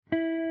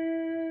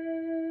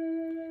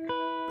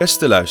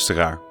Beste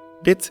luisteraar,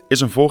 dit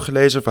is een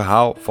voorgelezen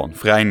verhaal van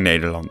Vrij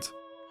Nederland.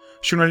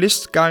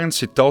 Journalist Karin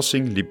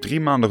Sitalsing liep 3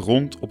 maanden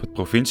rond op het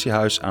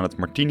provinciehuis aan het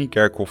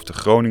Martini-kerkhof te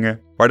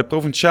Groningen, waar de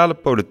provinciale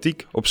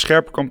politiek op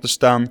scherp kwam te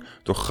staan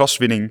door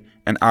gaswinning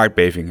en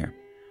aardbevingen.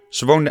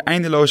 Ze woonde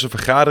eindeloze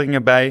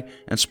vergaderingen bij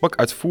en sprak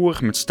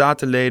uitvoerig met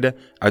statenleden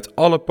uit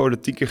alle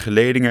politieke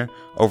geledingen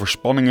over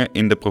spanningen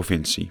in de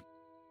provincie.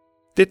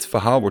 Dit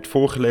verhaal wordt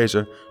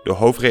voorgelezen door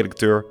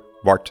hoofdredacteur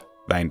Wart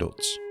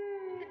Wijndels.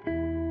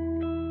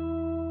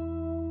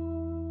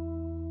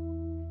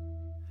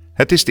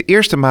 Het is de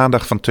eerste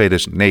maandag van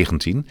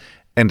 2019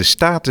 en de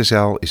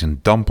Statenzaal is een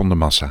dampende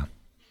massa.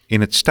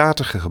 In het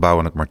statige gebouw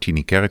aan het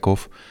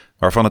Martini-kerkhof,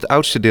 waarvan het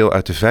oudste deel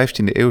uit de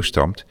 15e eeuw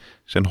stamt,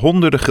 zijn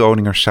honderden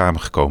Groningers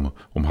samengekomen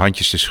om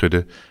handjes te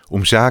schudden,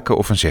 om zaken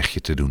of een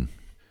zegje te doen.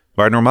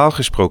 Waar normaal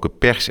gesproken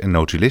pers en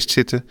notulist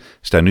zitten,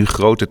 staan nu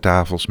grote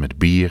tafels met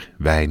bier,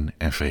 wijn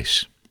en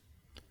fris.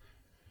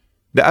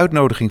 De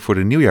uitnodiging voor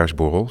de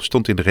nieuwjaarsborrel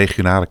stond in de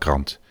regionale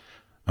krant.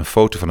 Een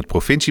foto van het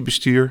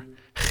provinciebestuur,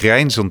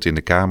 grijnzend in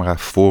de camera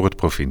voor het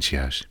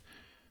provinciehuis.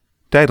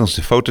 Tijdens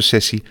de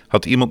fotosessie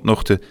had iemand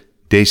nog de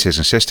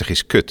D66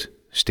 is kut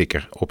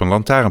sticker op een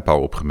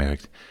lantaarnpaal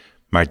opgemerkt,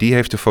 maar die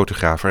heeft de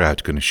fotograaf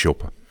eruit kunnen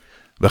shoppen.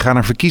 We gaan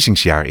een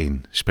verkiezingsjaar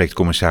in, spreekt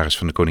commissaris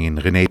van de Koningin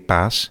René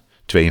Paas,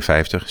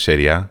 52,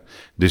 CDA,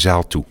 de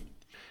zaal toe.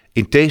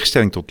 In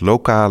tegenstelling tot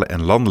lokale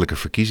en landelijke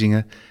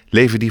verkiezingen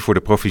leven die voor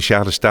de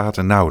provinciale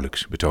staten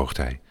nauwelijks, betoogt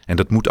hij. En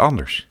dat moet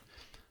anders.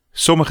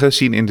 Sommigen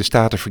zien in de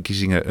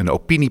statenverkiezingen een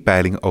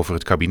opiniepeiling over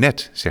het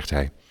kabinet, zegt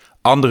hij.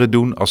 Anderen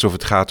doen alsof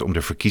het gaat om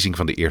de verkiezing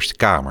van de Eerste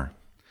Kamer.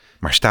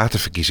 Maar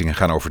statenverkiezingen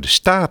gaan over de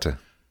staten.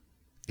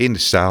 In de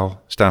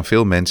zaal staan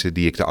veel mensen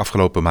die ik de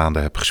afgelopen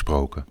maanden heb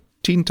gesproken.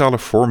 Tientallen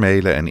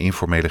formele en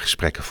informele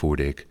gesprekken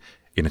voerde ik.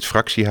 In het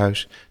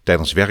fractiehuis,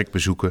 tijdens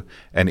werkbezoeken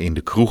en in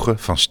de kroegen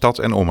van stad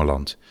en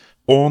ommeland.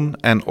 On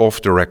en off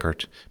the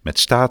record, met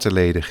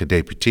statenleden,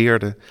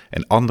 gedeputeerden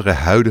en andere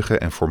huidige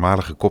en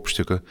voormalige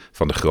kopstukken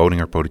van de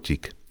Groninger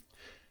politiek.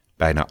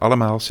 Bijna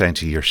allemaal zijn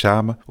ze hier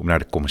samen om naar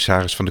de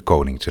commissaris van de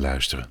Koning te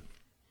luisteren.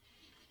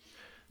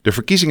 De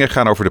verkiezingen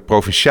gaan over de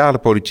provinciale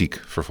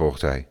politiek,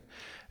 vervolgt hij.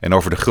 En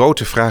over de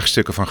grote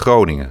vraagstukken van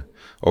Groningen,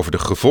 over de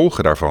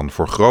gevolgen daarvan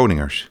voor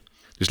Groningers.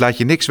 Dus laat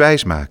je niks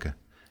wijsmaken.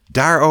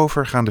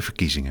 Daarover gaan de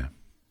verkiezingen.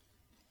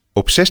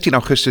 Op 16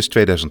 augustus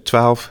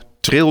 2012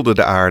 trilde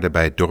de aarde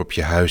bij het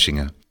dorpje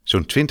Huizingen,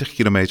 zo'n 20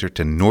 kilometer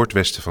ten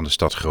noordwesten van de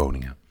stad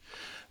Groningen.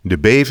 De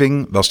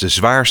beving was de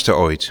zwaarste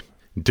ooit,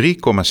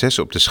 3,6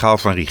 op de schaal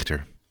van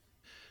Richter.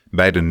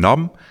 Bij de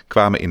NAM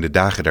kwamen in de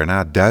dagen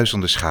daarna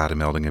duizenden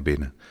schademeldingen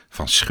binnen,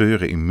 van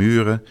scheuren in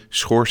muren,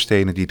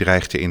 schoorstenen die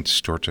dreigden in te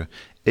storten,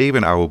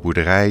 eeuwenoude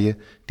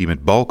boerderijen die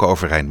met balken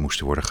overeind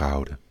moesten worden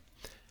gehouden.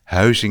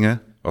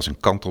 Huizingen was een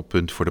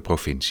kantelpunt voor de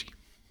provincie.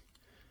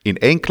 In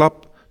één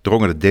klap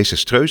drongen de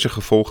desastreuze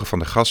gevolgen van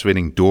de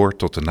gaswinning door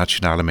tot de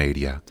nationale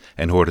media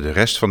en hoorde de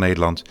rest van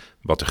Nederland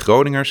wat de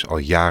Groningers al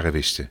jaren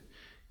wisten.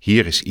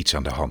 Hier is iets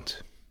aan de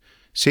hand.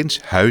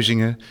 Sinds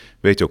Huizingen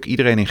weet ook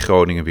iedereen in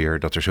Groningen weer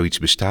dat er zoiets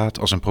bestaat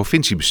als een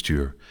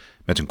provinciebestuur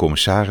met een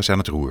commissaris aan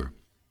het roer.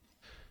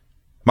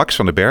 Max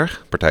van den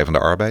Berg, Partij van de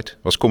Arbeid,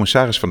 was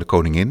commissaris van de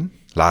Koningin,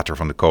 later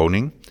van de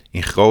Koning,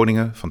 in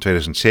Groningen van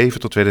 2007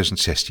 tot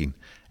 2016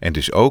 en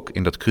dus ook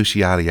in dat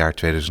cruciale jaar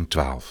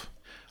 2012.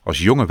 Als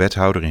jonge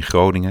wethouder in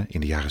Groningen in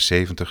de jaren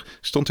 70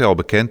 stond hij al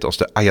bekend als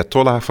de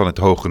Ayatollah van het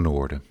Hoge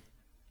Noorden.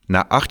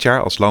 Na 8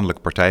 jaar als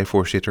landelijk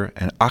partijvoorzitter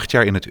en 8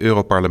 jaar in het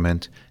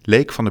Europarlement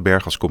leek Van den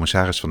Berg als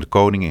commissaris van de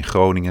Koning in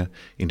Groningen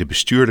in de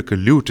bestuurlijke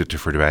luwte te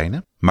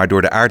verdwijnen. Maar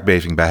door de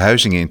aardbeving bij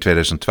Huizingen in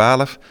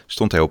 2012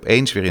 stond hij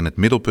opeens weer in het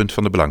middelpunt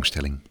van de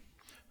belangstelling.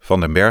 Van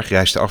den Berg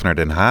reisde af naar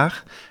Den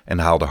Haag en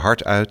haalde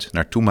hard uit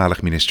naar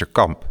toenmalig minister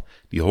Kamp,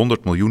 die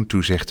 100 miljoen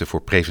toezegde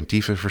voor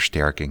preventieve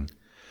versterking.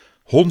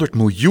 100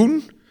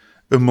 miljoen?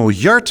 1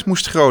 miljard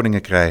moest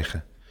Groningen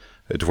krijgen.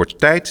 Het wordt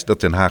tijd dat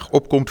Den Haag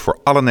opkomt voor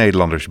alle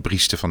Nederlanders,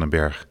 brieste Van den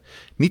Berg.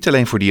 Niet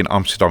alleen voor die in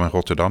Amsterdam en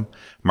Rotterdam,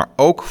 maar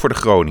ook voor de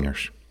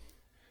Groningers.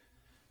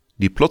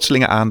 Die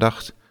plotselinge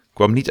aandacht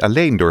kwam niet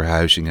alleen door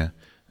Huizingen,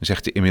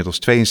 zegt de inmiddels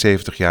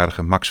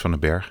 72-jarige Max van den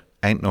Berg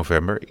eind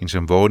november in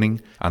zijn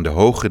woning aan de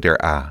Hoge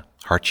der A,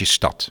 hartje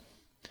stad.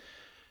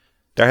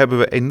 Daar hebben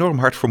we enorm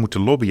hard voor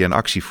moeten lobbyen en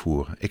actie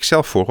voeren,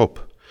 ikzelf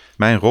voorop.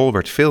 Mijn rol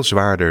werd veel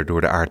zwaarder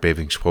door de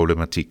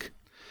aardbevingsproblematiek,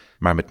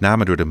 maar met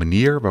name door de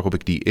manier waarop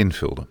ik die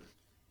invulde.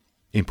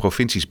 In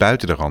provincies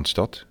buiten de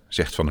Randstad,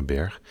 zegt Van den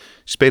Berg,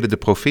 spelen de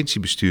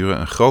provinciebesturen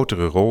een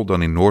grotere rol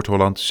dan in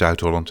Noord-Holland,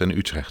 Zuid-Holland en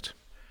Utrecht.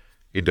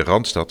 In de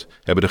Randstad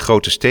hebben de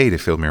grote steden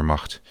veel meer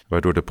macht,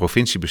 waardoor de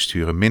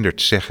provinciebesturen minder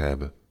te zeggen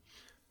hebben.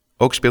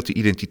 Ook speelt de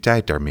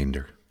identiteit daar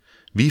minder.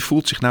 Wie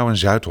voelt zich nou een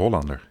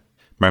Zuid-Hollander?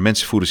 Maar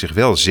mensen voelen zich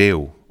wel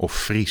Zeeuw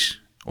of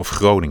Fries of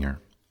Groninger.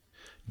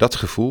 Dat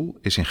gevoel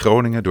is in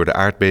Groningen door de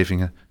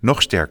aardbevingen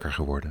nog sterker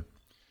geworden.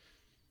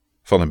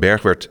 Van den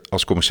Berg werd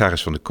als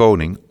commissaris van de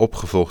Koning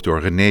opgevolgd door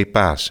René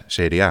Paas,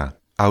 CDA,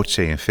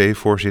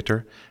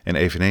 oud-CNV-voorzitter en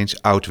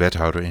eveneens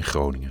oud-wethouder in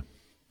Groningen.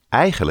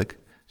 Eigenlijk,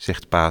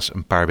 zegt Paas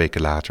een paar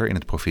weken later in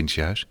het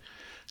provinciehuis,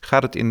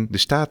 gaat het in de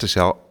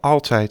Statenzaal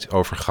altijd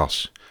over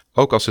gas.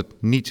 Ook als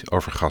het niet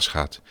over gas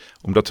gaat,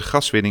 omdat de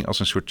gaswinning als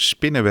een soort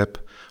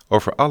spinnenweb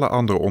over alle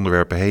andere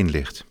onderwerpen heen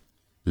ligt.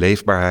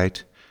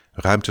 Leefbaarheid,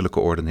 ruimtelijke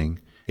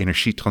ordening,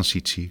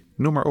 energietransitie,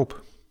 noem maar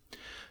op.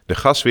 De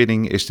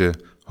gaswinning is de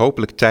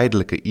hopelijk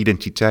tijdelijke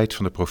identiteit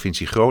van de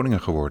provincie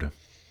Groningen geworden.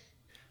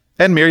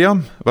 En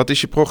Mirjam, wat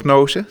is je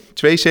prognose?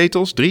 2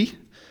 zetels, 3?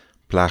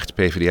 Plaagt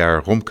PvdA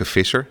Romke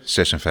Visser,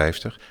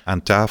 56,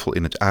 aan tafel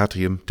in het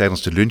atrium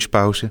tijdens de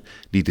lunchpauze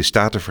die de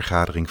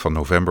statenvergadering van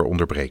november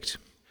onderbreekt.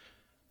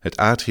 Het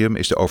atrium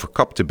is de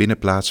overkapte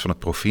binnenplaats van het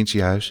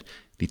provinciehuis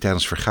die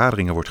tijdens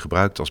vergaderingen wordt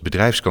gebruikt als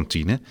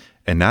bedrijfskantine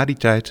en na die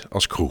tijd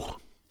als kroeg.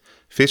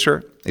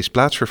 Visser is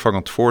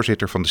plaatsvervangend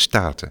voorzitter van de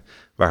Staten,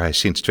 waar hij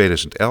sinds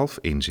 2011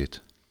 in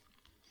zit.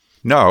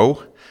 Nou,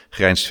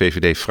 grijnst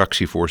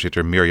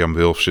VVD-fractievoorzitter Mirjam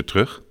Wulfsen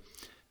terug.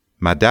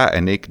 Mada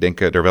en ik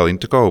denken er wel in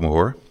te komen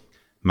hoor.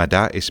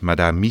 Mada is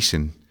Mada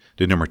Miesen,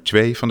 de nummer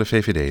 2 van de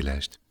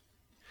VVD-lijst.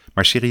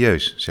 Maar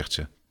serieus, zegt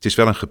ze, het is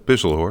wel een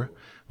gepuzzel hoor,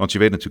 want je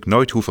weet natuurlijk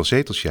nooit hoeveel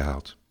zetels je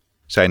haalt.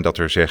 Zijn dat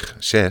er zeg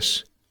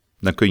 6,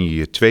 dan kun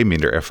je 2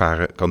 minder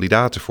ervaren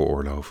kandidaten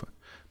veroorloven.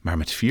 Maar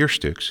met 4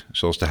 stuks,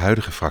 zoals de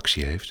huidige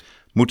fractie heeft,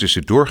 moeten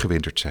ze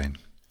doorgewinterd zijn.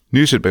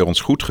 Nu is het bij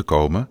ons goed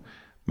gekomen,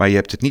 maar je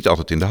hebt het niet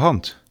altijd in de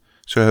hand.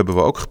 Zo hebben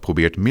we ook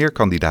geprobeerd meer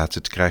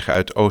kandidaten te krijgen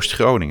uit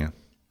Oost-Groningen.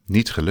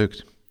 Niet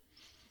gelukt.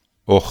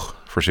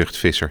 Och, verzucht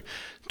Visser,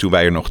 toen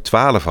wij er nog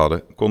 12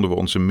 hadden, konden we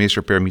ons een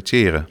misser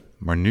permitteren.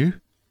 Maar nu?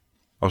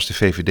 Als de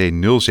VVD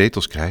 0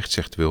 zetels krijgt,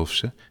 zegt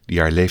Wulfsen, die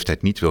haar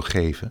leeftijd niet wil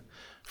geven,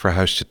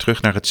 verhuist ze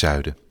terug naar het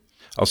zuiden.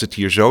 Als het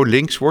hier zo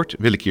links wordt,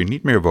 wil ik hier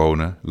niet meer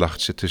wonen,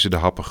 lacht ze tussen de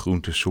happen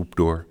groentesoep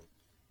door.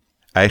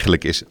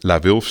 Eigenlijk is La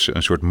Wulfsen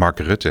een soort Mark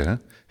Rutte, hè?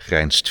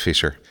 Grijnst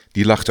Visser.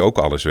 Die lacht ook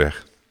alles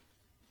weg.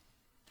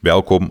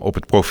 Welkom op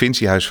het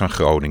provinciehuis van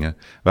Groningen,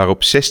 waar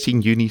op 16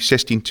 juni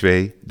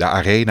 1602 de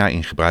arena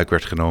in gebruik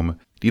werd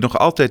genomen, die nog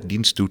altijd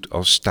dienst doet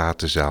als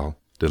Statenzaal,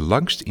 de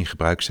langst in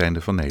gebruik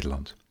zijnde van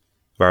Nederland.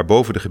 Waar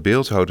boven de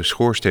gebeeldhouwde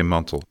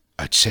schoorsteenmantel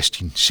uit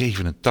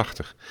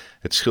 1687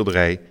 het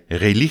schilderij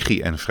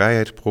Religie en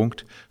Vrijheid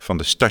pronkt van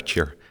de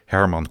stadjer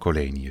Herman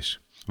Collenius.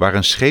 Waar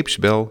een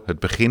scheepsbel het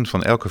begin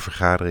van elke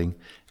vergadering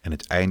en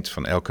het eind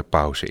van elke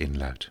pauze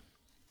inluidt.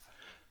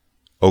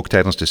 Ook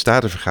tijdens de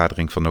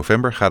statenvergadering van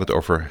november gaat het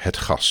over het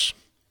gas.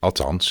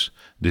 Althans,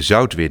 de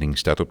zoutwinning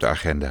staat op de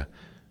agenda.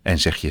 En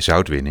zeg je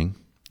zoutwinning,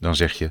 dan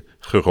zeg je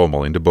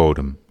gerommel in de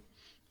bodem.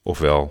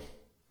 Ofwel,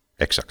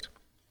 exact.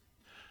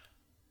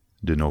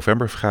 De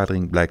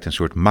novembervergadering blijkt een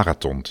soort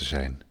marathon te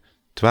zijn.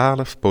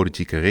 12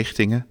 politieke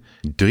richtingen,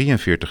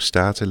 43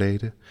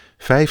 statenleden,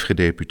 5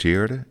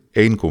 gedeputeerden,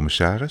 1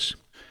 commissaris.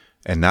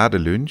 En na de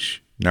lunch,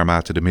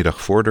 naarmate de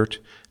middag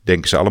vordert,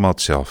 denken ze allemaal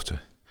hetzelfde.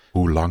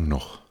 Hoe lang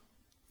nog?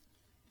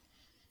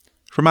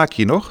 Vermaak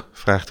je nog?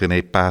 Vraagt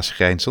René Paas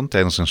grijnzend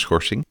tijdens een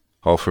schorsing,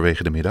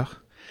 halverwege de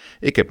middag.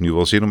 Ik heb nu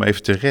wel zin om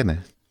even te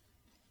rennen.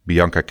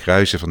 Bianca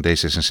Kruijsen van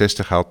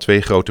D66 haalt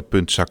 2 grote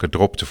puntzakken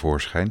drop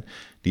tevoorschijn,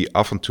 die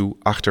af en toe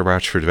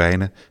achterwaarts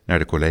verdwijnen naar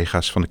de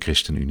collega's van de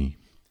ChristenUnie.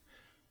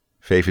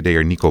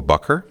 VVD'er Nico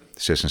Bakker,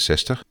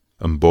 66,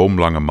 een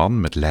boomlange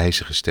man met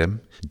lijzige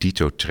stem,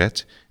 dito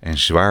tred en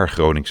zwaar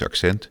Gronings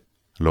accent,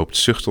 loopt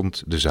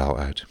zuchtend de zaal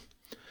uit.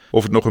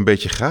 Of het nog een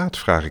beetje gaat,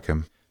 vraag ik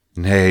hem.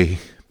 Nee,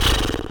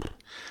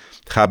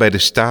 ga bij de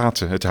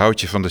Staten, het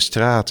houtje van de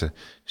straten,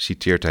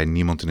 citeert hij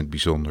niemand in het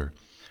bijzonder.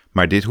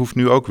 Maar dit hoeft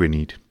nu ook weer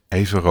niet.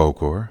 Even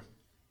roken hoor.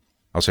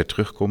 Als hij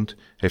terugkomt,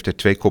 heeft hij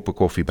 2 koppen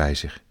koffie bij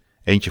zich.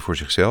 Eentje voor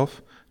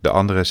zichzelf, de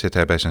andere zet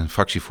hij bij zijn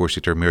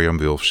fractievoorzitter Mirjam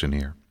Wulfsen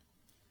neer.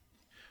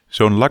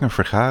 Zo'n lange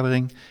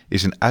vergadering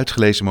is een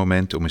uitgelezen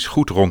moment om eens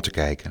goed rond te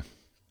kijken.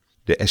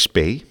 De SP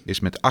is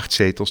met 8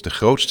 zetels de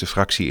grootste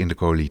fractie in de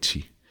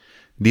coalitie.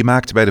 Die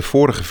maakte bij de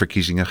vorige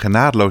verkiezingen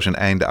genadeloos een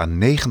einde aan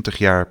 90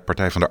 jaar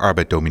Partij van de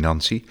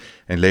Arbeid-dominantie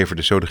en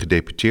leverde zo de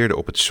gedeputeerde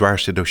op het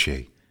zwaarste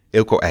dossier,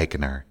 Eelco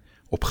Eikenaar,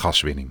 op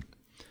gaswinning.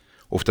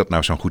 Of dat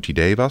nou zo'n goed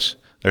idee was,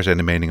 daar zijn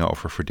de meningen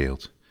over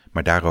verdeeld.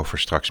 Maar daarover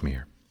straks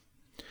meer.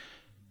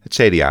 Het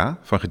CDA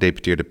van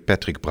gedeputeerde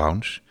Patrick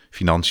Brouns,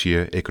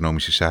 Financiën,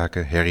 Economische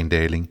Zaken,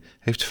 Herindeling,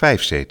 heeft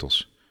 5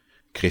 zetels.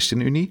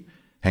 ChristenUnie,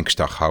 Henk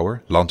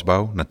Staghouwer,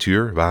 Landbouw,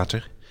 Natuur,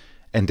 Water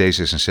en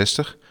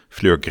D66,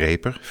 Fleur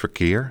Greper,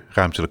 Verkeer,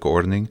 Ruimtelijke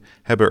Ordening,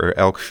 hebben er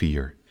elk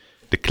 4.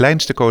 De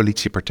kleinste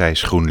coalitiepartij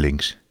is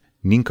GroenLinks,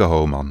 Nienke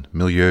Hooman,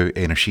 Milieu,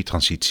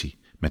 Energietransitie,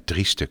 met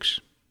 3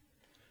 stuks.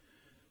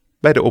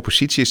 Bij de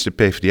oppositie is de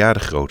PvdA de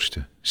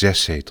grootste,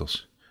 6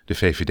 zetels. De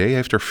VVD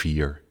heeft er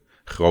 4,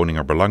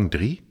 Groninger Belang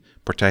 3,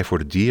 Partij voor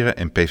de Dieren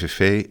en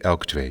PVV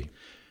elk 2.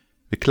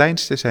 De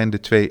kleinste zijn de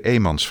 2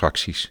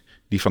 eenmansfracties,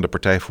 die van de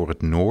Partij voor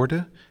het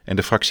Noorden en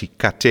de fractie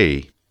KT.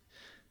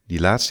 Die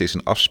laatste is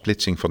een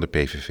afsplitsing van de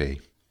PVV.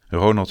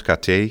 Ronald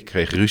KT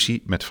kreeg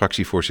ruzie met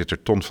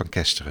fractievoorzitter Ton van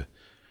Kesteren.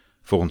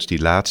 Volgens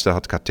die laatste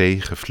had KT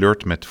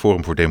geflirt met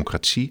Forum voor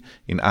Democratie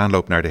in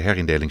aanloop naar de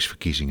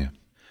herindelingsverkiezingen.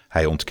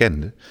 Hij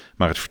ontkende,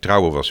 maar het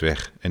vertrouwen was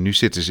weg en nu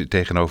zitten ze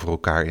tegenover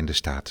elkaar in de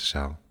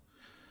Statenzaal.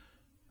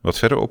 Wat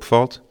verder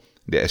opvalt,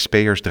 de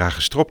SP'ers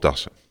dragen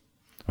stropdassen.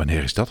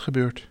 Wanneer is dat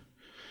gebeurd?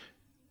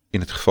 In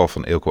het geval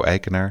van Eelco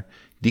Eikenaar,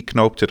 die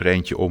knoopte er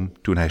eentje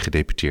om toen hij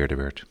gedeputeerde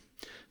werd.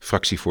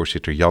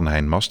 Fractievoorzitter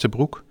Jan-Hein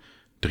Mastenbroek,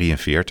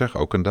 43,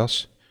 ook een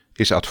das,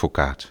 is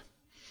advocaat.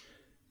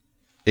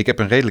 Ik heb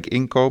een redelijk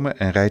inkomen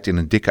en rijd in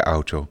een dikke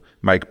auto,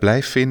 maar ik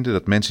blijf vinden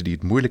dat mensen die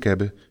het moeilijk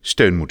hebben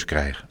steun moeten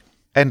krijgen.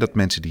 En dat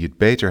mensen die het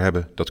beter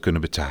hebben dat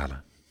kunnen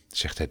betalen,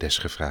 zegt hij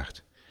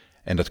desgevraagd.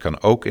 En dat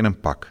kan ook in een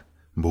pak.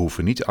 We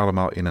hoeven niet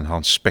allemaal in een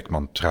Hans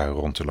Spekman trui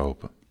rond te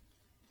lopen.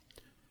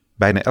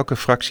 Bijna elke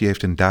fractie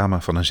heeft een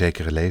dame van een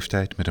zekere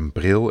leeftijd met een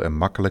bril en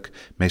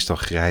makkelijk, meestal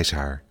grijs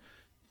haar.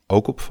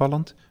 Ook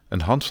opvallend,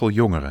 een handvol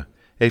jongeren,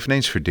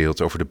 eveneens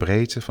verdeeld over de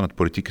breedte van het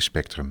politieke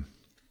spectrum.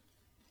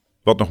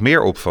 Wat nog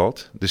meer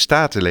opvalt, de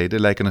statenleden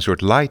lijken een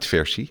soort light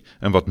versie,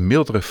 een wat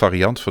mildere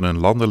variant van hun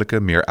landelijke,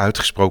 meer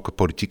uitgesproken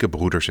politieke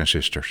broeders en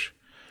zusters.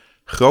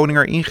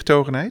 Groninger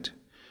ingetogenheid?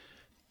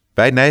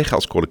 Wij neigen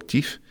als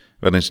collectief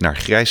wel eens naar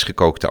grijs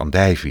gekookte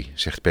andijvie,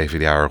 zegt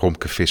PvdA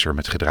Romke Visser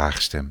met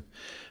gedragen stem.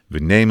 We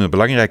nemen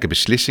belangrijke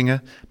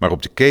beslissingen, maar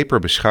op de keper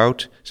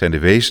beschouwd zijn de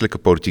wezenlijke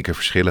politieke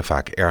verschillen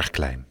vaak erg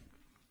klein.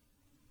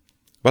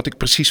 Wat ik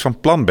precies van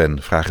plan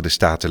ben, vragen de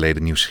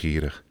statenleden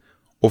nieuwsgierig.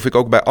 Of ik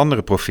ook bij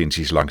andere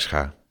provincies langs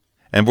ga.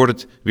 En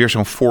wordt het weer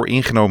zo'n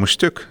vooringenomen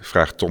stuk,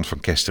 vraagt Ton van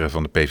Kesteren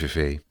van de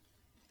PVV.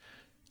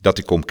 Dat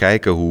ik kom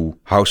kijken hoe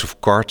House of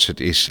Cards het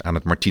is aan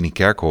het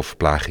Martini-Kerkhof,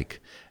 plaag ik.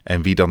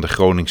 En wie dan de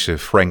Groningse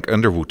Frank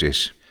Underwood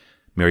is.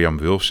 Mirjam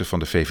Wulfsen van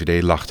de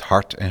VVD lacht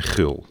hard en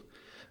gul.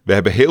 We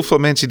hebben heel veel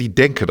mensen die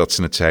denken dat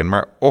ze het zijn,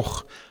 maar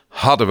och,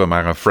 hadden we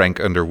maar een Frank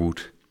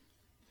Underwood.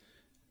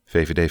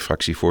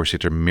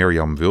 VVD-fractievoorzitter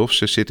Mirjam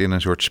Wulfsen zit in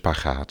een soort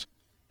spagaat.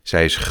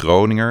 Zij is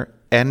Groninger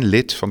en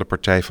lid van de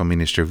partij van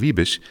minister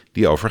Wiebes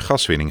die over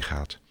gaswinning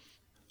gaat.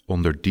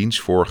 Onder diens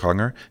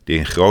voorganger, de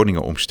in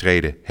Groningen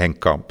omstreden Henk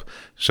Kamp,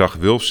 zag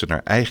Wulfsen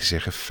naar eigen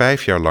zeggen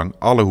 5 jaar lang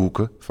alle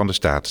hoeken van de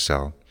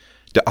Statenzaal.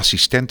 De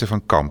assistente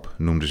van Kamp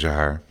noemde ze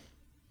haar.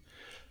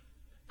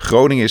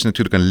 Groningen is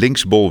natuurlijk een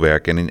links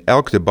bolwerk en in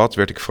elk debat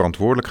werd ik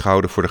verantwoordelijk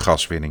gehouden voor de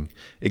gaswinning.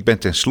 Ik ben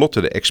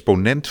tenslotte de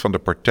exponent van de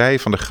partij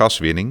van de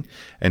gaswinning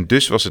en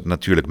dus was het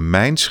natuurlijk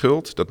mijn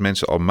schuld dat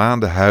mensen al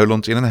maanden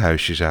huilend in een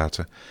huisje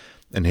zaten.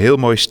 Een heel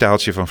mooi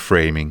staaltje van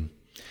framing.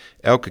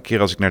 Elke keer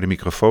als ik naar de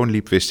microfoon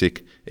liep wist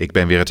ik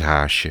ben weer het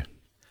haasje.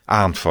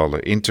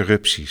 Aanvallen,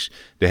 interrupties.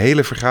 De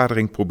hele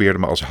vergadering probeerde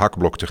me als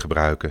hakblok te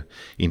gebruiken.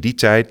 In die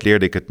tijd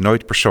leerde ik het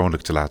nooit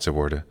persoonlijk te laten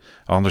worden,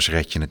 anders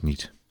red je het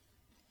niet.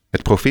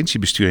 Het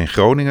provinciebestuur in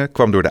Groningen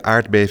kwam door de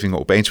aardbevingen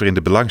opeens weer in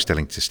de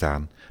belangstelling te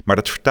staan. Maar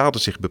dat vertaalde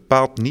zich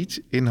bepaald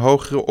niet in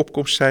hogere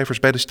opkomstcijfers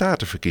bij de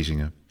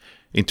statenverkiezingen.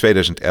 In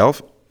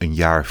 2011, een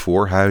jaar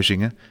voor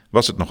Huizingen,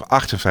 was het nog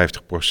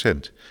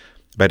 58%.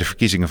 Bij de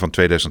verkiezingen van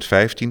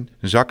 2015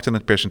 zakte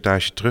het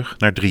percentage terug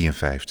naar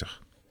 53%.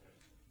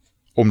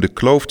 Om de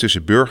kloof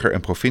tussen burger-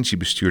 en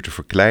provinciebestuur te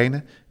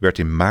verkleinen, werd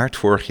in maart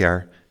vorig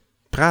jaar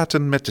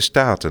Praten met de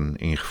Staten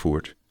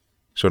ingevoerd.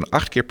 Zo'n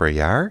 8 keer per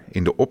jaar,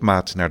 in de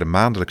opmaat naar de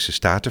maandelijkse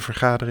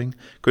statenvergadering,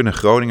 kunnen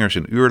Groningers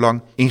een uur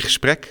lang in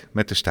gesprek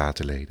met de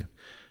statenleden.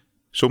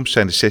 Soms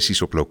zijn de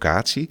sessies op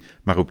locatie,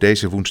 maar op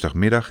deze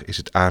woensdagmiddag is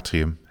het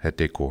atrium het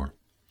decor.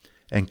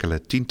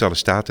 Enkele tientallen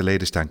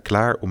statenleden staan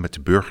klaar om met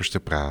de burgers te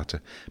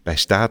praten, bij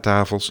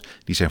staattafels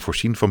die zijn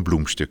voorzien van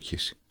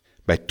bloemstukjes.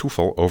 Bij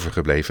toeval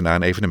overgebleven na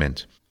een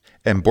evenement.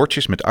 En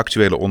bordjes met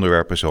actuele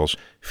onderwerpen zoals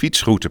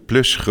fietsroute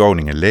plus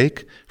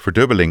Groningen-Leek,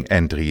 verdubbeling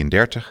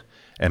N33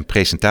 en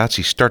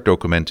presentatie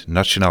startdocument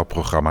Nationaal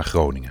Programma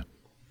Groningen.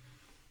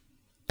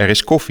 Er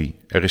is koffie,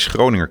 er is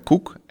Groninger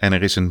koek en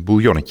er is een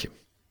bouillonnetje.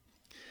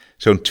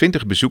 Zo'n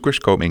 20 bezoekers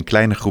komen in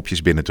kleine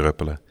groepjes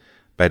binnendruppelen.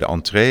 Bij de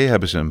entree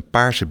hebben ze een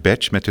paarse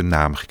badge met hun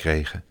naam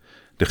gekregen.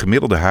 De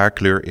gemiddelde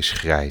haarkleur is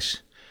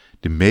grijs.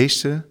 De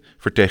meeste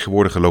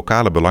vertegenwoordigen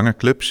lokale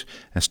belangenclubs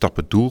en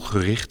stappen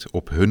doelgericht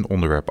op hun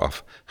onderwerp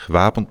af,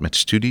 gewapend met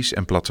studies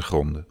en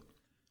plattegronden.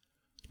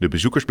 De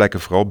bezoekers blijken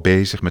vooral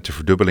bezig met de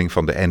verdubbeling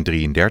van de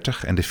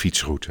N33 en de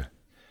fietsroute.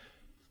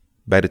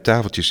 Bij de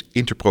tafeltjes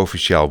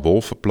Interprovinciaal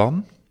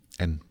Wolvenplan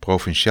en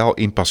Provinciaal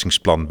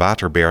Inpassingsplan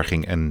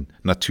Waterberging en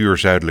Natuur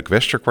Zuidelijk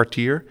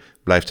Westerkwartier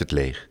blijft het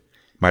leeg.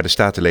 Maar de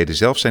statenleden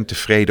zelf zijn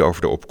tevreden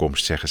over de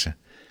opkomst, zeggen ze.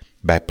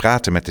 Bij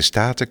Praten met de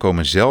Staten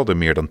komen zelden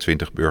meer dan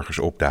 20 burgers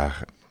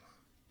opdagen.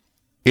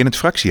 In het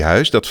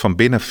fractiehuis, dat van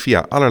binnen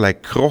via allerlei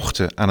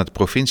krochten aan het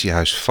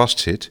provinciehuis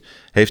vastzit,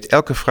 heeft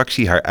elke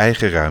fractie haar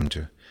eigen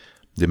ruimte.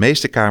 De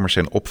meeste kamers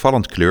zijn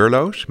opvallend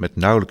kleurloos, met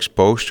nauwelijks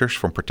posters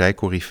van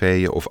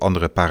partijcorifeeën of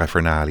andere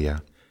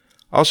paraphernalia.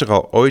 Als er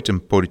al ooit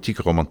een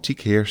politieke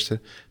romantiek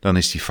heerste, dan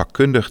is die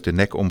vakkundig de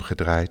nek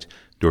omgedraaid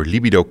door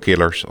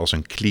libido-killers als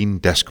een clean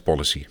desk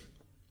policy.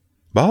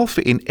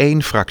 Behalve in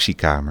 1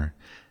 fractiekamer.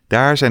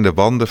 Daar zijn de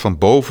wanden van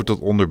boven tot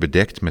onder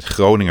bedekt met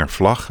Groninger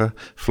vlaggen,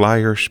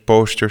 flyers,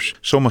 posters,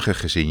 sommige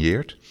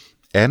gesigneerd.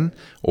 En,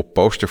 op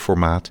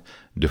posterformaat,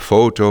 de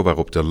foto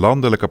waarop de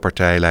landelijke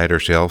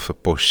partijleider zelf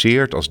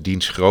poseert als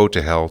diens grote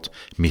held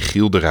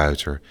Michiel de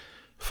Ruiter.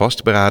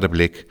 Vastberaden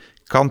blik,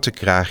 kanten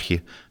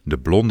kraagje, de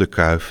blonde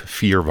kuif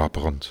fier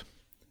wapperend.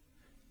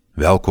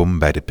 Welkom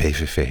bij de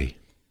PVV.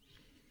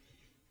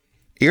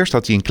 Eerst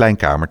had hij een klein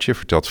kamertje,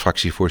 vertelt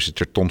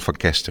fractievoorzitter Ton van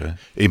Kesteren.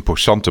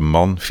 Imposante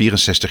man,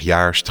 64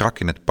 jaar, strak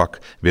in het pak,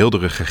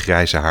 weelderige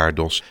grijze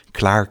haardos,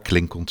 klaar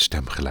klinkend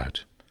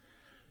stemgeluid.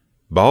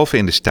 Behalve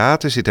in de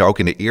Staten zit hij ook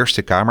in de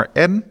Eerste Kamer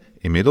en,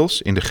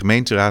 inmiddels, in de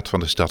gemeenteraad van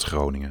de stad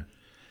Groningen.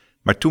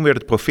 Maar toen werd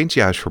het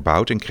provinciehuis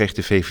verbouwd en kreeg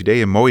de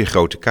VVD een mooie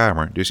grote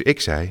kamer, dus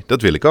ik zei,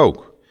 dat wil ik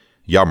ook.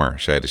 Jammer,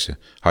 zeiden ze,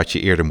 had je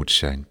eerder moeten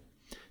zijn.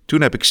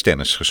 Toen heb ik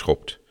stennis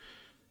geschopt.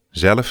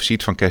 Zelf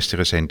ziet Van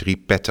Kesteren zijn 3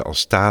 petten als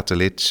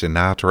statenlid,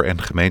 senator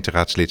en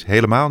gemeenteraadslid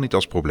helemaal niet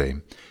als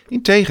probleem.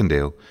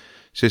 Integendeel,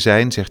 ze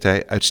zijn, zegt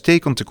hij,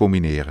 uitstekend te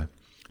combineren.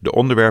 De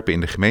onderwerpen in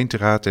de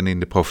gemeenteraad en in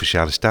de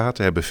provinciale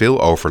staten hebben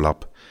veel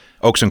overlap.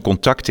 Ook zijn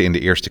contacten in de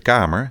Eerste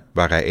Kamer,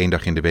 waar hij 1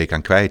 dag in de week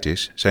aan kwijt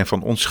is, zijn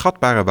van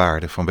onschatbare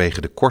waarde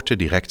vanwege de korte,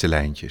 directe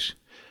lijntjes.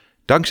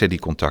 Dankzij die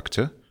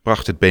contacten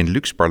bracht het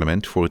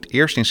Benelux-parlement voor het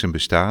eerst in zijn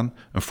bestaan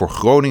een voor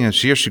Groningen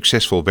zeer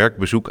succesvol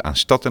werkbezoek aan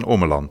stad en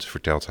ommeland,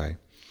 vertelt hij.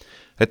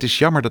 Het is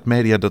jammer dat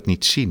media dat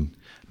niet zien,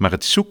 maar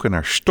het zoeken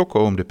naar stokken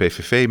om de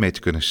PVV mee te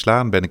kunnen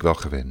slaan ben ik wel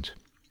gewend.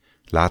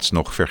 Laatst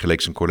nog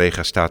vergeleek zijn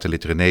collega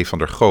statenlid René van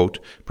der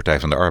Goot, Partij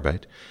van de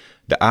Arbeid,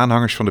 de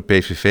aanhangers van de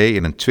PVV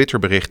in een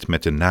Twitterbericht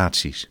met de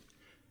nazi's.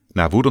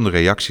 Na woedende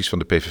reacties van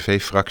de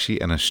PVV-fractie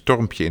en een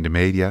stormpje in de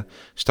media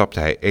stapte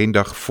hij 1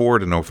 dag voor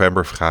de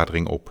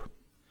novembervergadering op.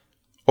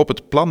 Op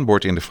het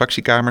planbord in de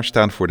fractiekamer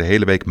staan voor de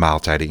hele week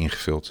maaltijden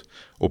ingevuld.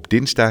 Op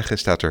dinsdagen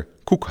staat er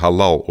koek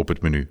halal op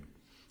het menu.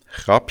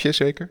 Grapje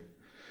zeker?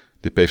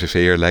 De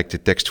PVV'er lijkt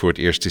de tekst voor het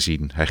eerst te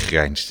zien. Hij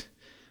grijnst.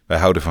 Wij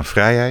houden van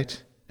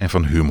vrijheid en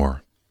van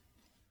humor.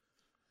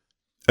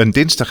 Een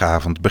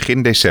dinsdagavond,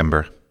 begin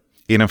december.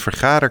 In een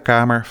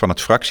vergaderkamer van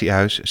het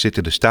fractiehuis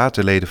zitten de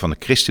statenleden van de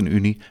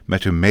ChristenUnie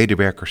met hun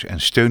medewerkers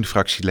en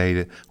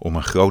steunfractieleden om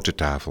een grote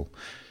tafel.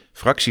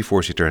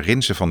 Fractievoorzitter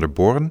Rinse van der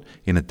Born,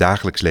 in het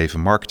dagelijks leven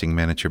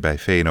marketingmanager bij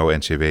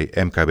VNO-NCW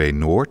MKB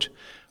Noord,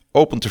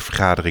 opent de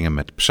vergaderingen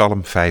met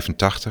Psalm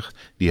 85,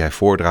 die hij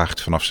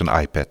voordraagt vanaf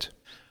zijn iPad.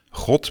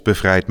 God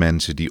bevrijdt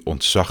mensen die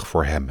ontzag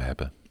voor hem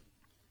hebben.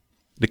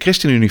 De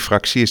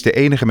ChristenUnie-fractie is de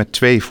enige met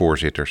 2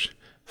 voorzitters.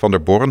 Van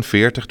der Born,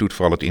 40, doet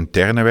vooral het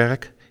interne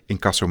werk.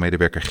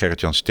 Incasso-medewerker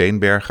Gerrit-Jan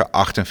Steenbergen,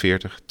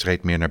 48,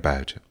 treedt meer naar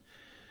buiten.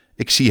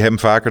 Ik zie hem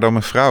vaker dan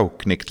mijn vrouw,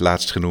 knikt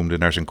laatstgenoemde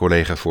naar zijn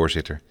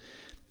collega-voorzitter.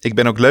 Ik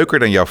ben ook leuker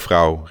dan jouw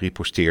vrouw,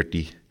 riposteert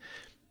die.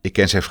 Ik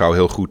ken zijn vrouw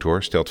heel goed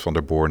hoor, stelt Van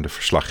der Born de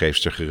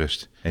verslaggeefster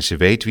gerust. En ze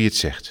weet wie het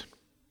zegt.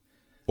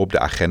 Op de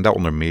agenda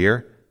onder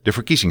meer de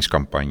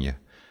verkiezingscampagne.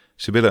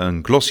 Ze willen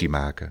een glossy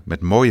maken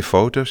met mooie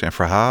foto's en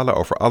verhalen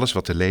over alles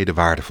wat de leden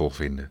waardevol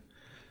vinden.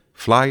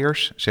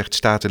 Flyers, zegt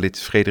statenlid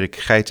Frederik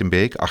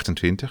Geitenbeek,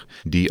 28,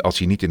 die als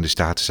hij niet in de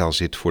statenzaal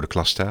zit voor de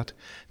klas staat,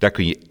 daar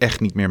kun je echt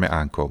niet meer mee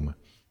aankomen.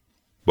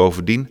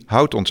 Bovendien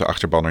houdt onze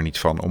achterban er niet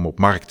van om op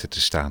markten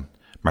te staan.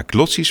 Maar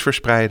glossies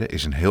verspreiden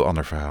is een heel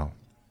ander verhaal.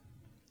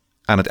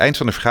 Aan het eind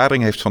van de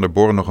vergadering heeft Van der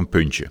Born nog een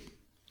puntje.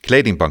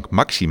 Kledingbank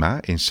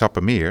Maxima in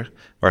Sappemeer,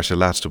 waar ze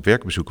laatst op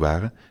werkbezoek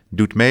waren,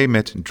 doet mee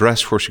met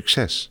Dress for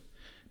Success.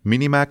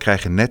 Minima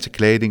krijgen nette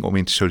kleding om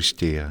in te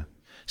solliciteren.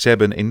 Ze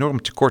hebben een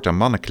enorm tekort aan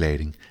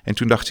mannenkleding. En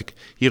toen dacht ik,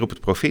 hier op het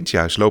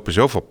provinciehuis lopen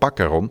zoveel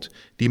pakken rond,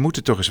 die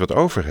moeten toch eens wat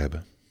over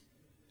hebben.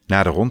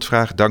 Na de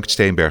rondvraag dankt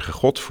Steenbergen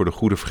God voor de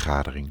goede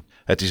vergadering.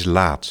 Het is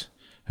laat,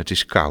 het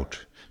is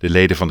koud. De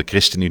leden van de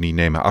ChristenUnie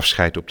nemen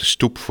afscheid op de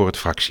stoep voor het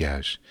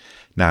fractiehuis.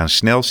 Na een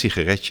snel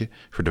sigaretje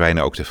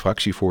verdwijnen ook de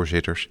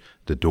fractievoorzitters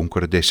de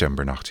donkere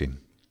decembernacht in.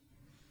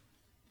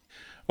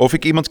 Of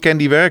ik iemand ken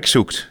die werk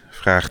zoekt,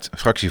 vraagt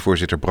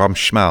fractievoorzitter Bram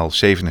Schmaal,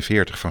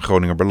 47 van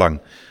Groninger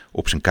Belang,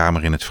 op zijn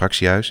kamer in het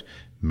fractiehuis,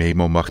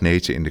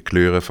 memo-magneten in de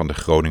kleuren van de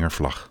Groninger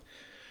vlag.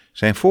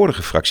 Zijn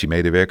vorige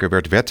fractiemedewerker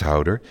werd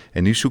wethouder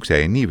en nu zoekt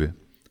hij een nieuwe.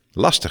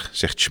 Lastig,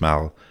 zegt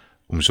Schmaal,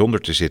 om zonder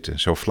te zitten,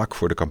 zo vlak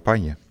voor de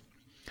campagne.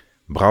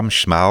 Bram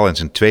Schmaal en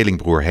zijn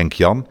tweelingbroer Henk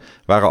Jan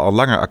waren al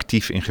langer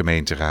actief in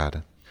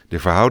gemeenteraden. De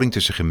verhouding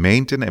tussen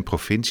gemeenten en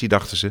provincie,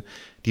 dachten ze,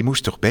 die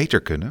moest toch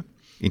beter kunnen?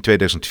 In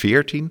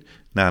 2014,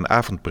 na een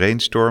avond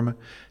brainstormen,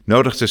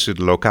 nodigden ze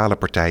de lokale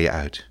partijen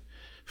uit.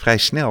 Vrij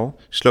snel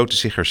sloten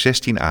zich er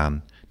 16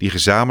 aan, die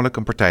gezamenlijk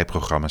een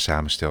partijprogramma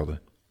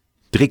samenstelden.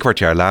 3/4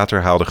 jaar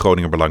later haalde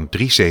Groninger Belang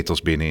 3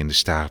 zetels binnen in de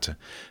Staten,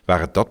 waar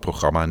het dat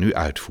programma nu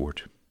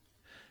uitvoert.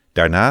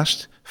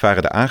 Daarnaast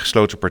varen de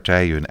aangesloten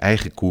partijen hun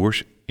eigen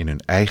koers in hun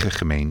eigen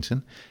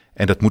gemeenten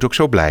en dat moet ook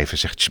zo blijven,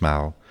 zegt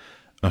Schmaal.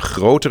 Een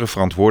grotere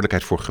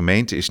verantwoordelijkheid voor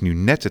gemeenten is nu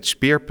net het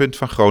speerpunt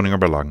van Groninger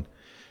Belang.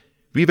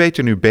 Wie weet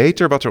er nu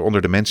beter wat er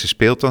onder de mensen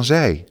speelt dan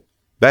zij?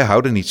 Wij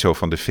houden niet zo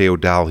van de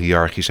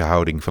feodaal-hiërarchische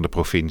houding van de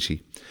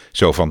provincie.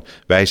 Zo van,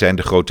 wij zijn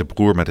de grote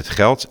broer met het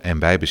geld en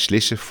wij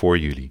beslissen voor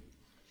jullie.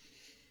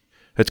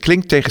 Het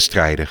klinkt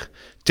tegenstrijdig,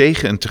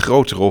 tegen een te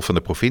grote rol van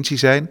de provincie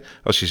zijn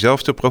als je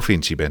zelf de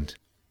provincie bent.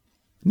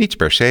 Niet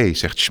per se,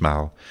 zegt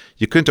Schmaal.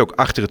 Je kunt ook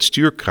achter het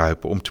stuur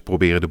kruipen om te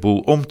proberen de boel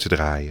om te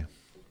draaien.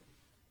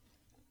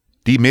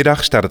 Die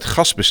middag staat het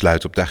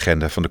gasbesluit op de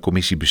agenda van de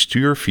commissie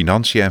Bestuur,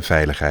 Financiën en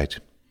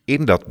Veiligheid.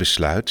 In dat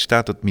besluit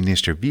staat dat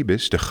minister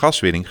Wiebes de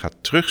gaswinning gaat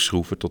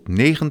terugschroeven tot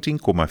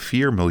 19,4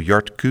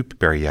 miljard kuub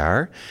per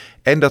jaar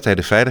en dat hij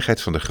de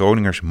veiligheid van de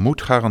Groningers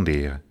moet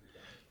garanderen.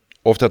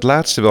 Of dat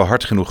laatste wel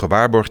hard genoeg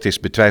gewaarborgd is,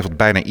 betwijfelt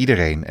bijna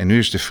iedereen. En nu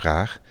is de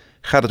vraag,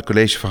 gaat het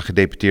College van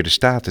Gedeputeerde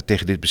Staten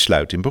tegen dit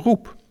besluit in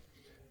beroep?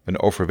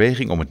 Een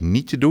overweging om het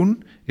niet te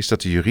doen is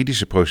dat de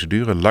juridische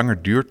procedure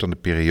langer duurt dan de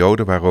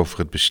periode waarover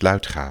het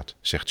besluit gaat,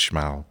 zegt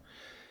Schmaal.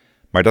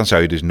 Maar dan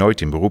zou je dus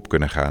nooit in beroep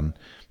kunnen gaan.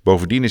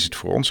 Bovendien is het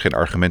voor ons geen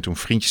argument om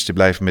vriendjes te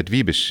blijven met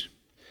Wiebes.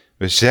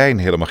 We zijn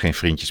helemaal geen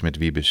vriendjes met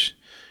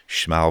Wiebes.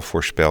 Schmaal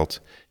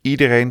voorspelt,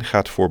 iedereen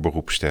gaat voor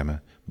beroep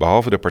stemmen,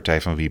 behalve de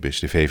partij van Wiebes,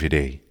 de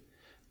VVD.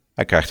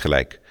 Hij krijgt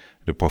gelijk.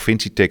 De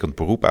provincie tekent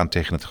beroep aan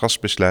tegen het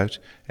gasbesluit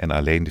en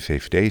alleen de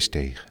VVD is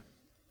tegen.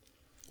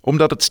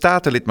 Omdat het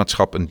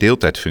statenlidmaatschap een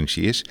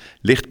deeltijdfunctie is,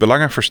 ligt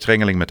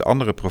belangenverstrengeling met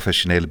andere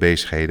professionele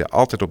bezigheden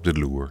altijd op de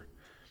loer.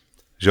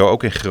 Zo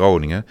ook in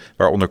Groningen,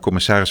 waar onder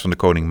commissaris van de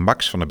Koning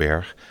Max van den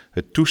Berg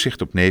het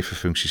toezicht op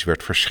nevenfuncties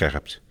werd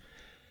verscherpt.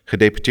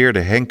 Gedeputeerde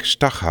Henk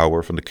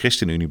Staghouwer van de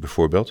ChristenUnie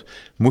bijvoorbeeld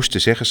moest de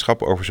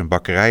zeggenschap over zijn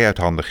bakkerij uit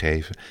handen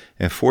geven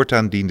en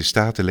voortaan dienden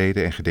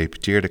statenleden en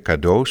gedeputeerden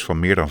cadeaus van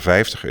meer dan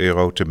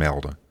 €50 te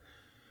melden.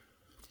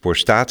 Voor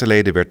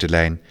statenleden werd de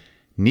lijn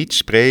niet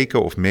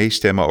spreken of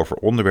meestemmen over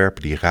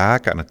onderwerpen die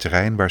raken aan het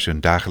terrein waar ze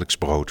hun dagelijks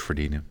brood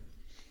verdienen.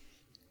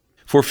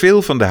 Voor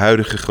veel van de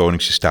huidige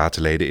Groningse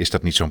statenleden is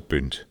dat niet zo'n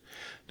punt.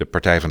 De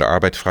Partij van de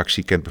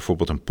Arbeid-fractie kent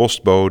bijvoorbeeld een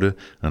postbode,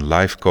 een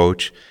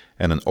lifecoach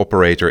en een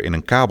operator in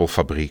een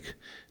kabelfabriek.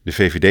 De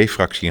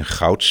VVD-fractie een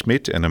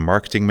goudsmid en een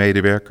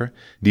marketingmedewerker.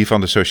 Die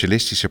van de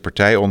Socialistische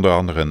Partij onder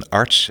andere een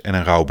arts en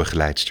een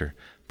rouwbegeleidster.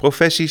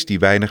 Professies die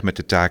weinig met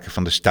de taken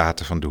van de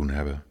staten van doen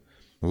hebben.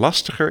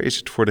 Lastiger is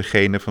het voor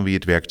degene van wie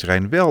het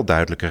werkterrein wel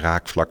duidelijke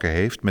raakvlakken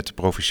heeft met de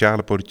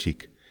provinciale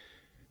politiek.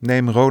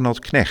 Neem Ronald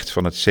Knecht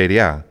van het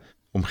CDA,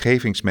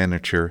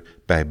 omgevingsmanager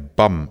bij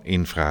BAM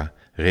Infra,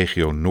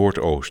 regio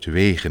Noordoost,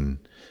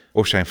 Wegen.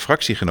 Of zijn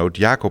fractiegenoot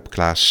Jacob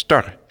Klaas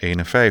Star,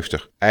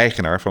 51,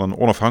 eigenaar van een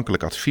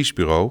onafhankelijk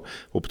adviesbureau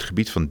op het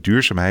gebied van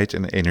duurzaamheid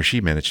en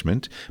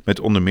energiemanagement, met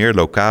onder meer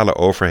lokale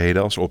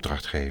overheden als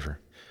opdrachtgever.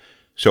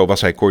 Zo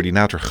was hij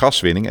coördinator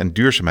gaswinning en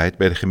duurzaamheid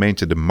bij de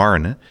gemeente De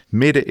Marne,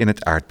 midden in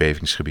het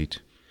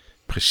aardbevingsgebied.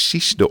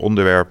 Precies de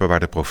onderwerpen waar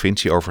de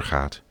provincie over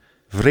gaat.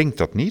 Wringt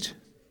dat niet?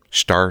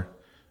 Star.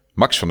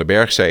 Max van den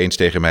Berg zei eens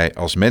tegen mij,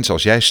 als mensen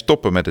als jij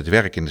stoppen met het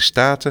werk in de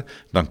Staten,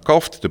 dan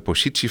kalft de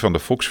positie van de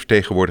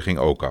volksvertegenwoordiging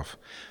ook af.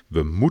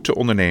 We moeten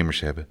ondernemers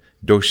hebben,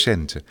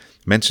 docenten,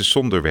 mensen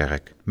zonder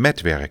werk,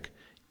 met werk.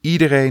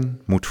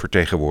 Iedereen moet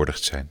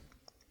vertegenwoordigd zijn.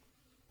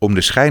 Om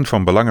de schijn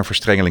van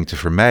belangenverstrengeling te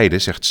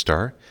vermijden, zegt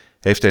Star,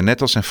 heeft hij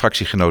net als zijn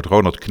fractiegenoot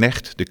Ronald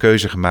Knecht de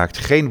keuze gemaakt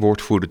geen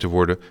woordvoerder te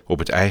worden op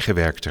het eigen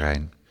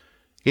werkterrein.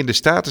 In de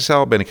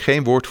Statenzaal ben ik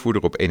geen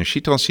woordvoerder op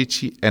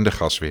energietransitie en de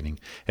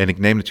gaswinning. En ik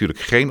neem natuurlijk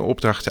geen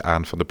opdrachten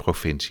aan van de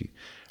provincie.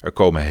 Er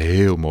komen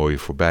heel mooie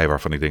voorbij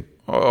waarvan ik denk,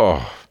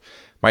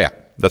 maar ja,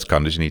 dat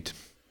kan dus niet.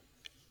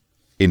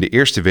 In de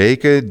eerste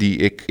weken die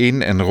ik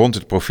in en rond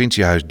het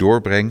provinciehuis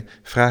doorbreng,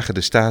 vragen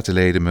de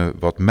statenleden me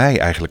wat mij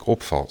eigenlijk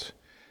opvalt.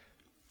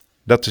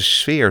 Dat de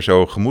sfeer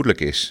zo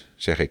gemoedelijk is,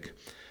 zeg ik.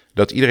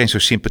 Dat iedereen zo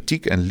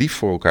sympathiek en lief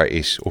voor elkaar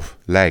is of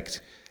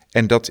lijkt.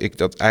 En dat ik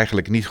dat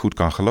eigenlijk niet goed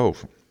kan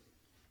geloven.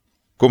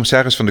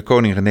 Commissaris van de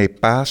Koning René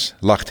Paas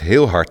lacht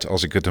heel hard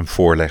als ik het hem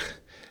voorleg.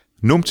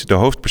 Noemt de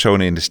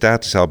hoofdpersonen in de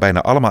Statenzaal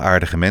bijna allemaal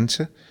aardige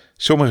mensen,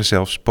 sommigen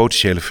zelfs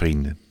potentiële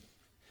vrienden.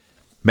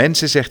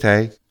 Mensen, zegt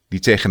hij, die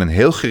tegen een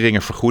heel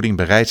geringe vergoeding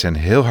bereid zijn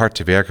heel hard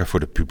te werken voor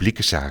de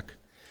publieke zaak.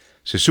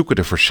 Ze zoeken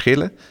de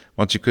verschillen,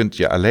 want je kunt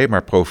je alleen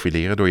maar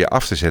profileren door je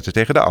af te zetten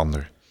tegen de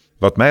ander.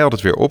 Wat mij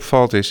altijd weer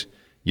opvalt is,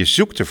 je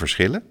zoekt de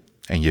verschillen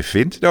en je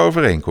vindt de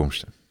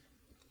overeenkomsten.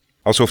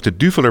 Alsof de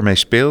duivel ermee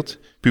speelt,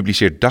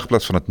 publiceert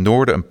Dagblad van het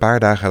Noorden een paar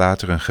dagen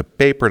later een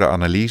gepeperde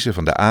analyse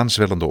van de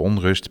aanzwellende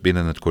onrust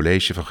binnen het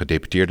College van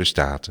Gedeputeerde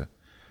Staten.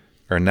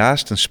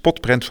 Ernaast een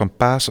spotprent van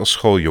Paas als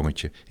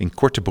schooljongetje, in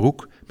korte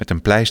broek met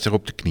een pleister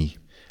op de knie.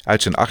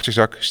 Uit zijn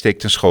achterzak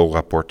steekt een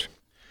schoolrapport.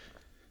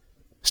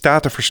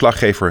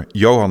 Statenverslaggever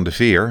Johan de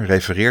Veer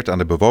refereert aan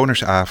de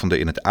bewonersavonden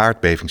in het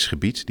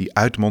aardbevingsgebied die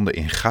uitmonden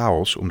in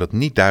chaos omdat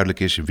niet duidelijk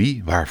is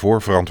wie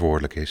waarvoor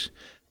verantwoordelijk is.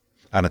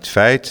 Aan het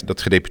feit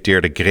dat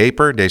gedeputeerde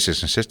Greper,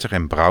 D66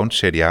 en Brown,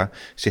 CDA,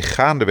 zich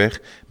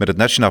gaandeweg met het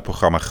Nationaal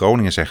Programma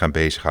Groningen zijn gaan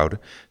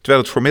bezighouden,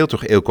 terwijl het formeel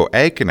toch Eelco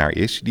Eikenaar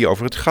is die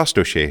over het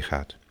gasdossier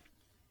gaat.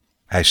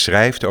 Hij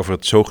schrijft over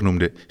het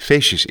zogenoemde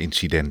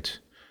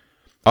feestjesincident.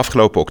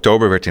 Afgelopen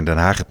oktober werd in Den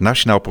Haag het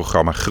Nationaal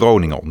Programma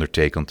Groningen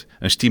ondertekend.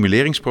 Een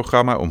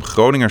stimuleringsprogramma om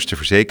Groningers te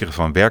verzekeren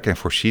van werk en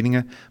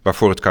voorzieningen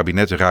waarvoor het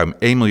kabinet ruim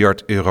 €1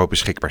 miljard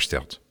beschikbaar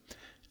stelt.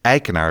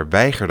 Eikenaar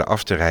weigerde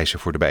af te reizen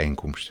voor de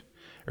bijeenkomst.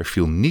 Er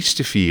viel niets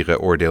te vieren,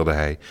 oordeelde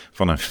hij.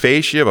 Van een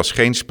feestje was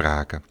geen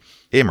sprake.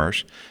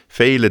 Immers,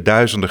 vele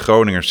duizenden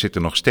Groningers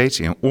zitten nog steeds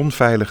in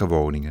onveilige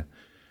woningen.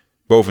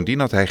 Bovendien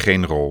had hij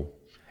geen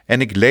rol.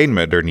 En ik leen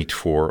me er niet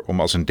voor om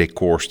als een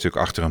decorstuk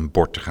achter een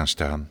bord te gaan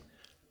staan.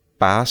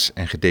 Paas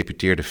en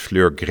gedeputeerde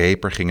Fleur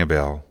Greper gingen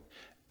wel.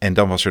 En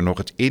dan was er nog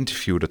het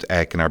interview dat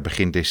Eikenaar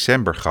begin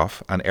december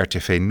gaf aan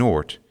RTV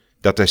Noord.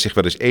 Dat hij zich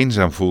wel eens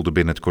eenzaam voelde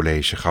binnen het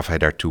college, gaf hij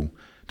daartoe.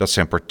 Dat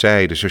zijn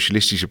partij, de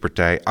Socialistische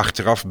Partij,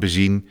 achteraf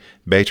bezien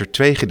beter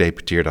 2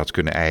 gedeputeerden had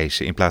kunnen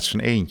eisen in plaats van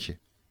eentje.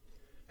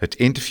 Het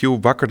interview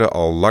wakkerde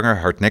al langer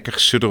hardnekkig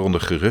sudderende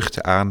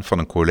geruchten aan van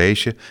een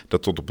college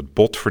dat tot op het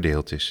bot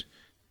verdeeld is.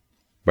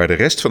 Waar de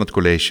rest van het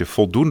college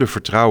voldoende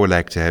vertrouwen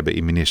lijkt te hebben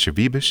in minister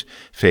Wiebes,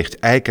 veegt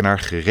Eikenaar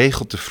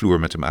geregeld de vloer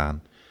met hem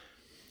aan.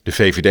 De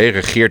VVD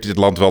regeert dit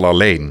land wel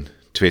alleen,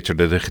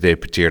 twitterde de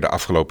gedeputeerde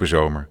afgelopen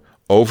zomer.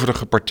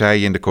 Overige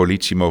partijen in de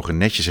coalitie mogen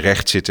netjes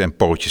rechtzitten en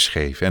pootjes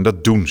geven, en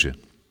dat doen ze.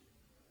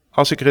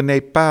 Als ik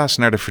René Paas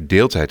naar de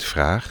verdeeldheid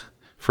vraag,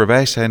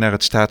 verwijst hij naar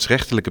het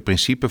staatsrechtelijke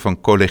principe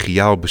van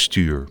collegiaal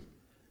bestuur.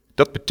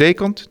 Dat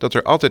betekent dat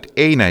er altijd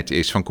eenheid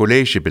is van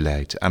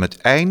collegebeleid. Aan het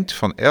eind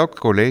van elke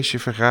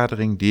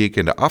collegevergadering die ik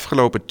in de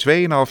afgelopen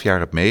 2,5 jaar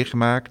heb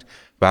meegemaakt,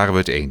 waren we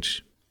het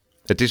eens.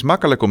 Het is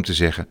makkelijk om te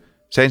zeggen,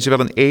 zijn ze wel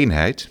een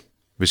eenheid?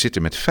 We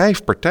zitten met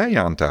 5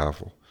 partijen aan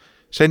tafel.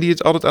 Zijn die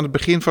het altijd aan het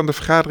begin van de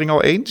vergadering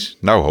al eens?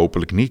 Nou,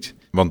 hopelijk niet,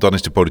 want dan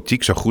is de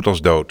politiek zo goed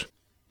als dood.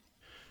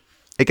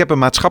 Ik heb een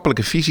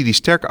maatschappelijke visie die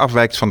sterk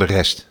afwijkt van de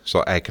rest,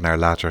 zal Eikenaar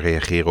later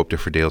reageren op de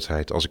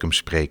verdeeldheid als ik hem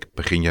spreek,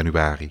 begin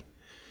januari.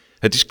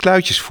 Het is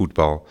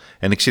kluitjesvoetbal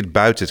en ik zit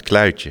buiten het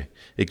kluitje.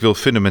 Ik wil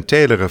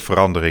fundamentelere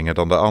veranderingen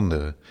dan de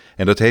anderen.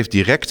 En dat heeft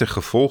directe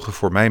gevolgen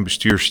voor mijn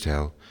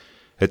bestuursstijl.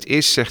 Het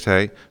is, zegt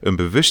hij, een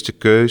bewuste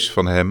keus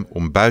van hem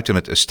om buiten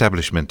het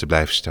establishment te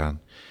blijven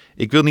staan.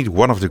 Ik wil niet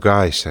one of the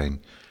guys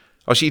zijn.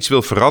 Als je iets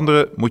wil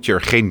veranderen, moet je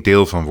er geen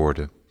deel van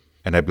worden.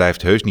 En hij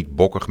blijft heus niet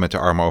bokkig met de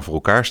armen over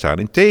elkaar staan.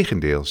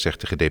 Integendeel,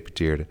 zegt de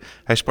gedeputeerde.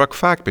 Hij sprak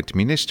vaak met de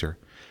minister.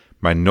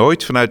 Maar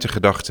nooit vanuit de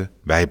gedachte,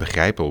 wij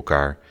begrijpen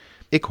elkaar.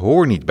 Ik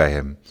hoor niet bij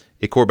hem.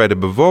 Ik hoor bij de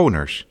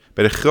bewoners,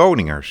 bij de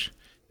Groningers.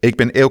 Ik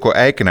ben Eelco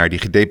Eikenaar die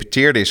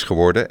gedeputeerde is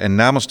geworden en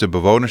namens de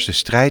bewoners de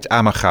strijd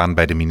aan mag gaan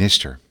bij de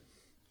minister.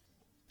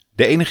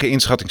 De enige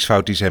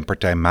inschattingsfout die zijn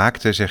partij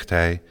maakte, zegt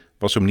hij,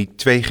 was om niet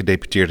 2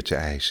 gedeputeerden te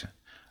eisen.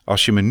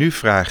 Als je me nu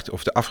vraagt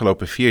of de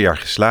afgelopen 4 jaar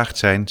geslaagd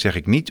zijn, zeg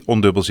ik niet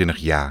ondubbelzinnig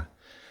ja.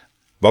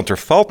 Want er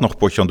valt nog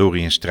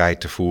potjandori een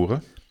strijd te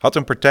voeren. Had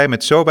een partij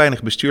met zo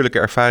weinig bestuurlijke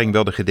ervaring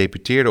wel de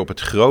gedeputeerde op het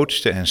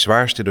grootste en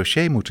zwaarste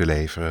dossier moeten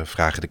leveren,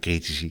 vragen de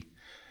critici.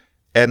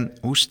 En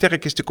hoe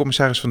sterk is de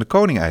commissaris van de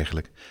Koning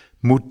eigenlijk?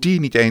 Moet die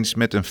niet eens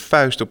met een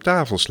vuist op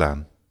tafel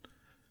slaan?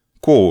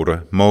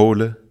 Koren,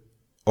 molen,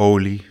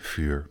 olie,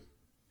 vuur.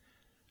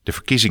 De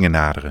verkiezingen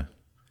naderen.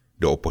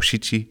 De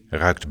oppositie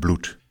ruikt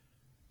bloed.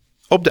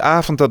 Op de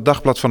avond dat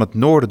Dagblad van het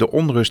Noorden de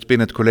onrust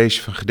binnen het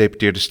College van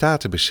Gedeputeerde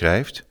Staten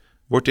beschrijft,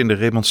 wordt in de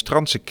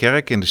Remonstrantse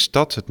kerk in de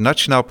stad het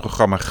Nationaal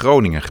Programma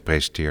Groningen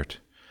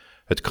gepresenteerd.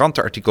 Het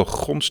krantenartikel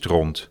gonst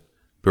rond.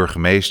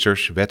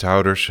 Burgemeesters,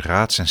 wethouders,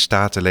 raads- en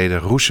statenleden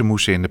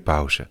roezemoesen in de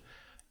pauze.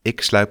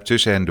 Ik sluip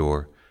tussen hen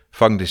door,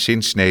 vang de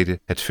zinsnede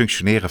het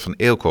functioneren van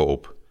Eelco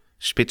op,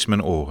 spits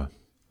mijn oren.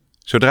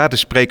 Zodra de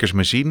sprekers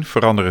me zien,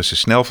 veranderen ze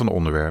snel van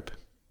onderwerp.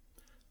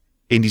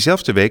 In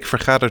diezelfde week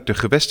vergadert de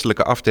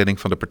gewestelijke afdeling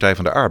van de Partij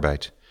van de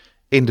Arbeid.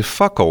 In de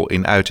Fakkel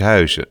in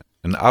Uithuizen,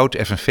 een oud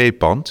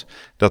FNV-pand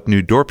dat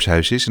nu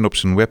dorpshuis is en op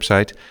zijn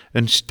website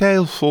een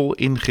stijlvol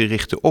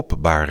ingerichte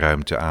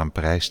opbaarruimte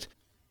aanprijst,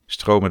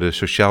 stromen de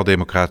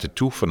sociaaldemocraten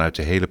toe vanuit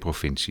de hele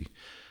provincie.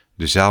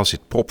 De zaal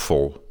zit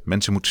propvol,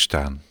 mensen moeten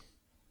staan.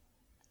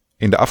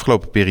 In de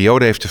afgelopen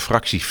periode heeft de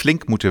fractie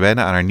flink moeten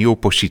wennen aan haar nieuwe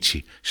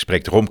positie,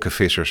 spreekt Romke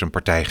Visser zijn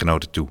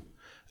partijgenoten toe.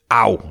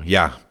 Auw,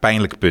 ja,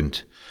 pijnlijk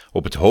punt.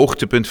 Op het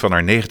hoogtepunt van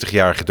haar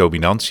 90-jarige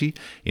dominantie,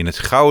 in het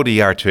gouden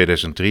jaar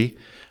 2003,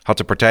 had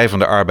de Partij van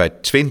de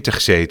Arbeid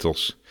 20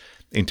 zetels.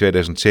 In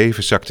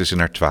 2007 zakte ze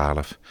naar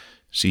 12.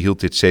 Ze hield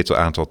dit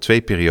zetelaantal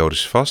 2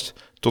 periodes vast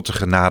tot de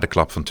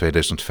genadeklap van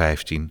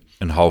 2015,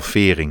 een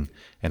halvering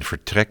en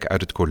vertrek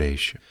uit het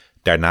college.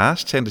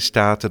 Daarnaast zijn de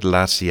staten de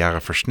laatste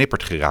jaren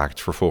versnipperd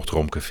geraakt, vervolgt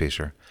Romke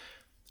Visser.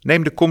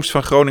 Neem de komst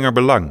van Groninger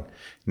Belang,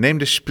 neem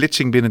de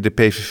splitsing binnen de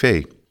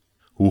PVV.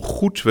 Hoe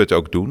goed we het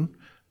ook doen,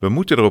 we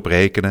moeten erop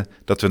rekenen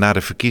dat we na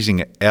de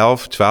verkiezingen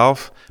 11,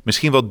 12,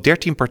 misschien wel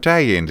 13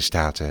 partijen in de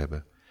staten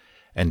hebben.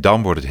 En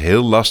dan wordt het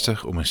heel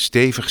lastig om een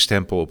stevig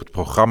stempel op het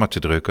programma te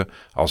drukken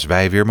als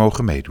wij weer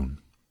mogen meedoen.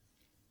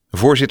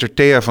 Voorzitter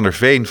Thea van der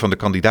Veen van de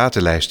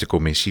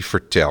kandidatenlijstencommissie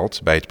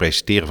vertelt bij het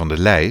presenteren van de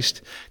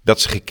lijst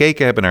dat ze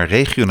gekeken hebben naar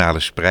regionale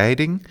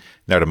spreiding,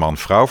 naar de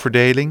man-vrouw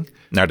verdeling,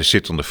 naar de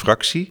zittende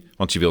fractie,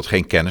 want je wilt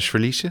geen kennis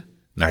verliezen,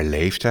 naar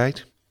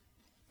leeftijd.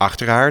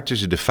 Achter haar,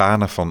 tussen de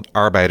vanen van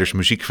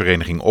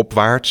Arbeidersmuziekvereniging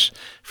Opwaarts,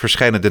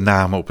 verschijnen de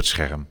namen op het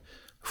scherm.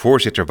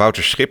 Voorzitter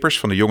Wouter Schippers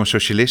van de Jonge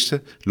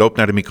Socialisten loopt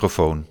naar de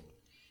microfoon.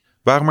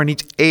 Waarom er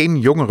niet 1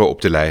 jongere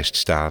op de lijst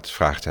staat,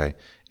 vraagt hij.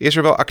 Is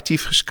er wel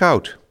actief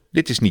gescout?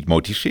 Dit is niet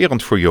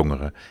motiverend voor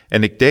jongeren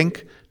en ik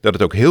denk dat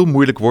het ook heel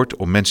moeilijk wordt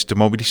om mensen te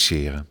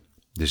mobiliseren.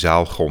 De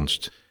zaal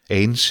gonst.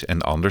 Eens-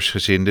 en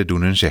andersgezinden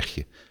doen hun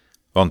zegje.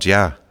 Want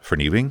ja,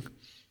 vernieuwing,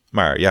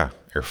 maar ja,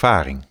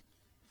 ervaring.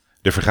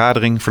 De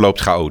vergadering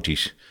verloopt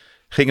chaotisch.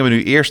 Gingen we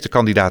nu eerst de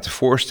kandidaten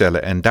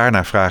voorstellen en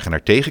daarna vragen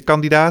naar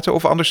tegenkandidaten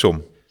of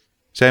andersom?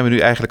 Zijn we nu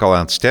eigenlijk al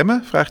aan het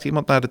stemmen? Vraagt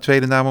iemand naar de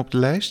tweede naam op de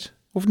lijst.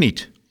 Of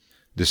niet?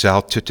 De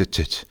zaal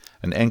tut.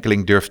 Een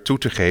enkeling durft toe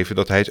te geven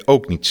dat hij het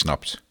ook niet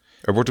snapt.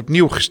 Er wordt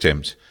opnieuw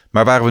gestemd.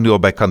 Maar waren we nu al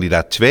bij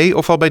kandidaat 2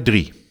 of al bij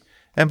 3?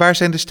 En waar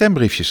zijn de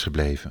stembriefjes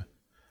gebleven?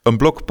 Een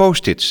blok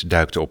post-its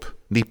duikt op.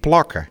 Die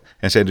plakken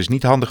en zijn dus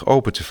niet handig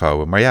open te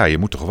vouwen. Maar ja, je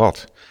moet toch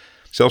wat.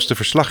 Zelfs de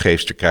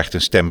verslaggeefster krijgt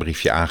een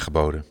stembriefje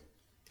aangeboden.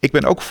 Ik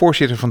ben ook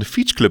voorzitter van de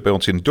fietsclub bij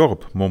ons in het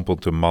dorp,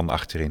 mompelt een man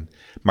achterin.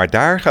 Maar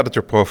daar gaat het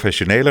er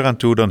professioneler aan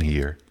toe dan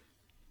hier.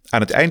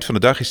 Aan het eind van de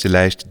dag is de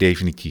lijst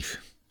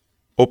definitief.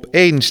 Op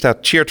 1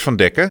 staat Tjeerd van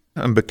Dekke,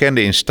 een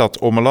bekende in Stad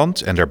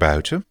Ommeland en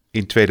daarbuiten.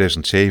 In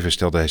 2007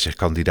 stelde hij zich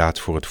kandidaat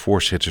voor het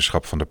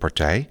voorzitterschap van de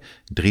partij.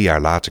 3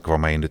 jaar later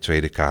kwam hij in de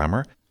Tweede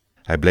Kamer.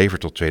 Hij bleef er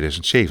tot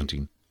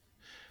 2017.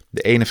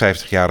 De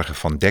 51-jarige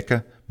Van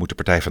Dekke moet de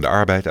Partij van de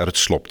Arbeid uit het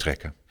slop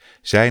trekken.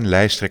 Zijn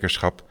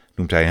lijsttrekkerschap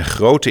noemt hij een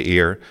grote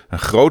eer, een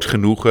groot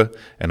genoegen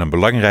en een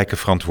belangrijke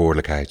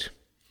verantwoordelijkheid.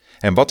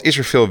 En wat is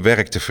er veel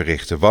werk te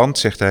verrichten, want,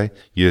 zegt hij,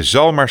 je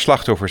zal maar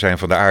slachtoffer zijn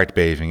van de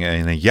aardbevingen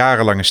en een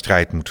jarenlange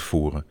strijd moeten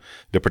voeren.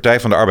 De Partij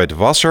van de Arbeid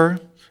was er,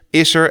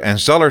 is er en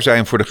zal er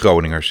zijn voor de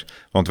Groningers,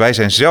 want wij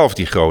zijn zelf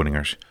die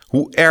Groningers.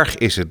 Hoe erg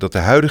is het dat de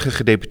huidige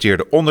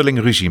gedeputeerden onderling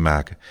ruzie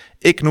maken?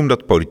 Ik noem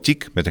dat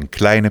politiek met een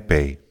kleine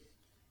p.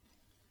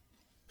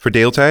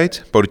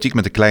 Verdeeldheid, politiek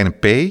met een kleine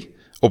p.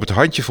 Op het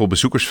handjevol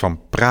bezoekers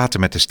van Praten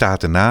met de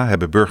Staten na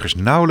hebben burgers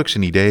nauwelijks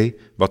een idee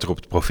wat er op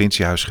het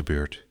provinciehuis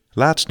gebeurt.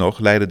 Laatst nog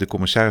leidde de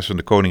commissaris van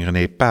de Koning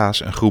René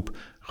Paas een groep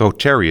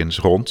Rotarians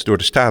rond door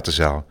de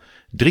Statenzaal.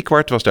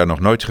 3/4 was daar nog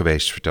nooit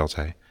geweest, vertelt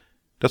hij.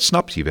 Dat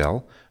snapt hij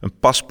wel. Een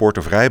paspoort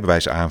of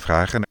rijbewijs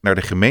aanvragen. Naar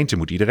de gemeente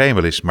moet iedereen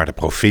wel eens, maar de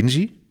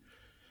provincie?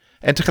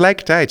 En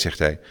tegelijkertijd, zegt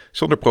hij,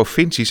 zonder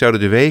provincie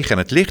zouden de wegen en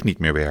het licht niet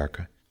meer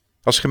werken.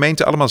 Als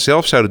gemeenten allemaal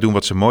zelf zouden doen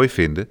wat ze mooi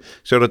vinden,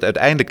 zou dat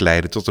uiteindelijk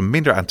leiden tot een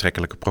minder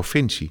aantrekkelijke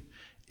provincie.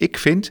 Ik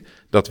vind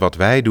dat wat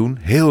wij doen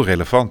heel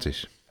relevant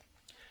is.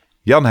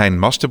 Jan-Hein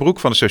Mastenbroek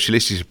van de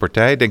Socialistische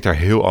Partij denkt daar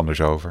heel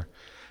anders over.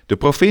 De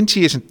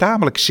provincie is een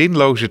tamelijk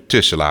zinloze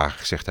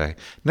tussenlaag, zegt hij,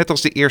 net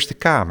als de Eerste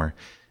Kamer.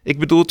 Ik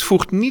bedoel, het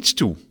voegt niets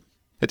toe.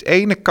 Het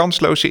ene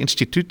kansloze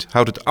instituut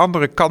houdt het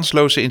andere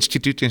kansloze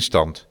instituut in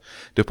stand.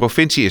 De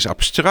provincie is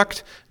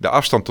abstract, de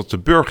afstand tot de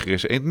burger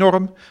is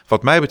enorm.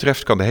 Wat mij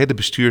betreft kan de hele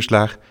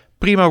bestuurslaag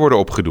prima worden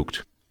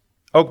opgedoekt.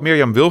 Ook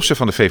Mirjam Wulfsen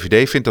van de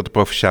VVD vindt dat de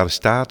Provinciale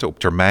Staten op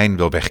termijn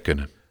wel weg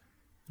kunnen.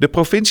 De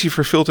provincie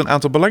vervult een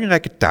aantal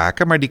belangrijke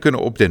taken, maar die kunnen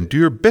op den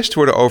duur best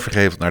worden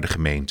overgeheveld naar de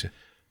gemeente.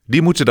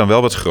 Die moeten dan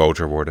wel wat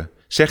groter worden.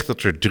 Zeg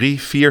dat er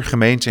 3, 4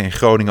 gemeenten in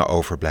Groningen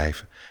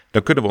overblijven.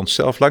 Dan kunnen we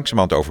onszelf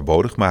langzamerhand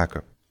overbodig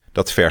maken.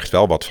 Dat vergt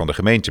wel wat van de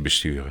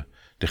gemeentebesturen.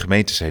 De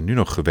gemeenten zijn nu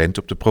nog gewend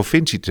op de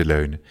provincie te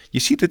leunen. Je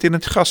ziet het in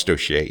het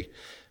gasdossier.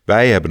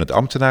 Wij hebben het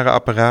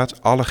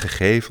ambtenarenapparaat, alle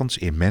gegevens,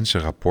 immense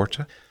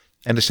rapporten.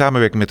 En de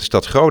samenwerking met de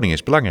stad Groningen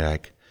is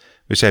belangrijk.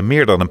 We zijn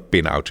meer dan een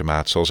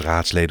pinautomaat, zoals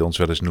raadsleden ons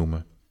wel eens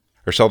noemen.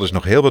 Er zal dus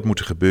nog heel wat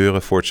moeten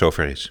gebeuren voor het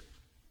zover is.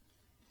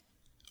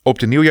 Op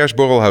de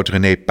nieuwjaarsborrel houdt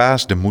René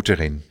Paas de moed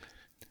erin.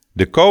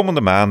 De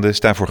komende maanden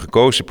staan voor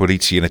gekozen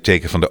politie in het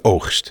teken van de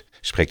oogst,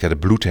 spreekt hij de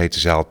bloedhete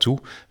zaal toe,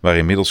 waar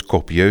inmiddels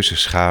copieuze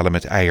schalen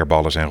met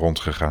eierballen zijn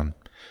rondgegaan.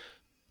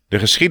 De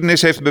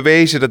geschiedenis heeft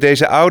bewezen dat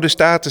deze oude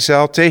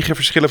statenzaal tegen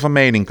verschillen van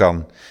mening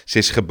kan. Ze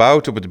is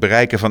gebouwd op het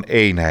bereiken van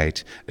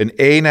eenheid. Een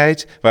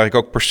eenheid waar ik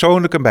ook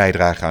persoonlijk een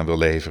bijdrage aan wil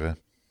leveren.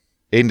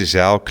 In de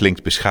zaal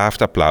klinkt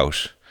beschaafd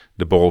applaus.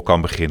 De borrel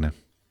kan beginnen.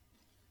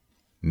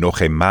 Nog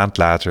geen maand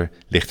later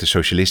ligt de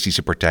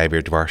Socialistische Partij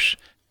weer dwars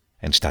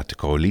en staat de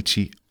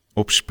coalitie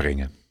op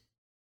springen.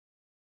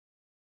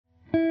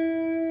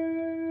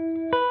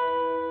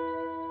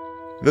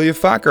 Wil je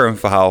vaker een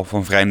verhaal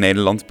van Vrij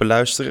Nederland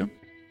beluisteren?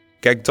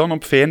 Kijk dan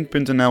op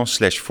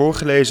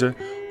vn.nl/voorgelezen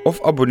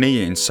of abonneer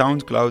je in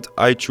Soundcloud,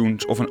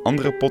 iTunes of een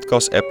andere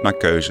podcast-app naar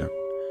keuze.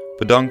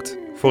 Bedankt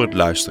voor het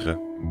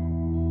luisteren.